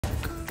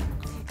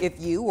If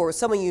you or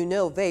someone you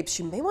know vapes,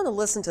 you may want to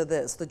listen to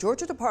this. The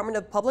Georgia Department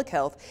of Public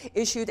Health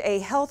issued a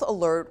health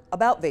alert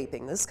about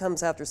vaping. This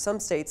comes after some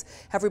states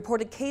have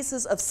reported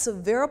cases of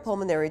severe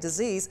pulmonary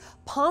disease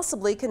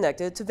possibly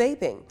connected to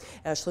vaping.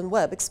 Ashlyn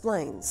Webb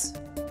explains.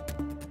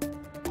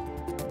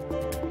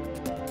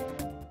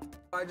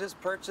 I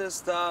just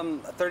purchased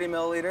 30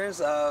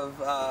 milliliters of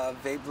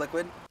vape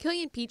liquid.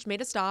 Killian Peach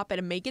made a stop at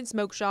a Macon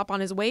smoke shop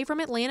on his way from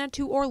Atlanta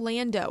to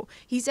Orlando.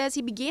 He says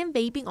he began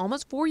vaping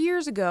almost 4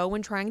 years ago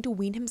when trying to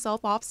wean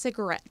himself off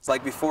cigarettes.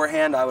 Like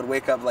beforehand, I would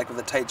wake up like with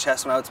a tight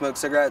chest when I would smoke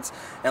cigarettes,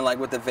 and like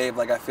with the vape,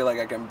 like I feel like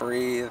I can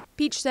breathe.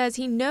 Peach says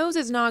he knows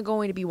it's not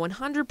going to be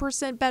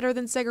 100% better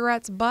than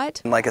cigarettes,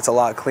 but like it's a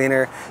lot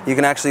cleaner. You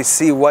can actually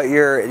see what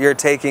you're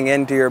taking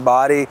into your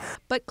body.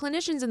 But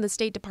clinicians in the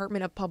State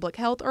Department of Public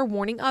Health are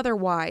warning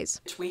otherwise.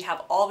 We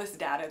have all this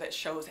data that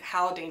shows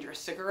how dangerous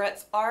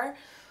cigarettes are.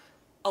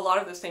 A lot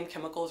of those same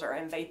chemicals are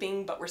in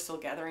vaping, but we're still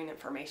gathering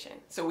information.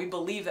 So we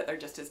believe that they're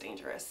just as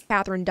dangerous.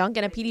 Catherine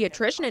Duncan, a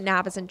pediatrician at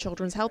Navicent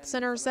Children's Health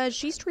Center, says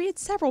she's treated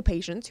several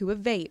patients who have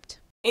vaped.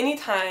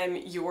 Anytime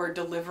you're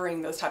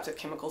delivering those types of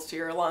chemicals to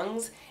your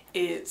lungs,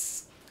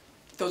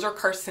 those are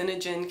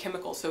carcinogen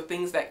chemicals, so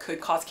things that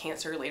could cause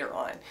cancer later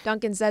on.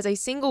 Duncan says a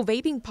single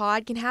vaping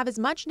pod can have as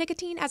much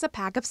nicotine as a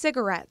pack of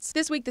cigarettes.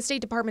 This week, the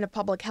State Department of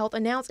Public Health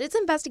announced it's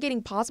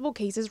investigating possible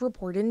cases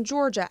reported in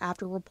Georgia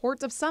after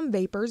reports of some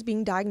vapers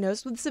being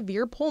diagnosed with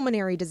severe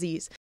pulmonary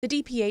disease. The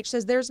DPH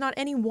says there's not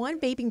any one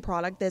vaping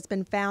product that's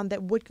been found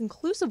that would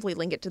conclusively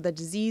link it to the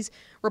disease.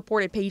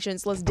 Reported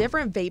patients list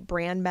different vape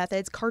brand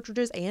methods,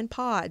 cartridges, and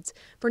pods.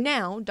 For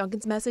now,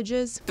 Duncan's message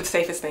is the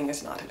safest thing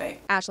is not to vape.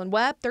 Ashlyn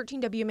Webb,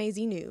 13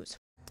 WMAZ News.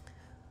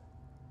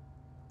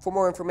 For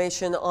more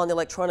information on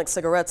electronic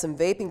cigarettes and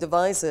vaping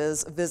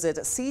devices, visit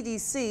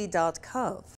cdc.gov.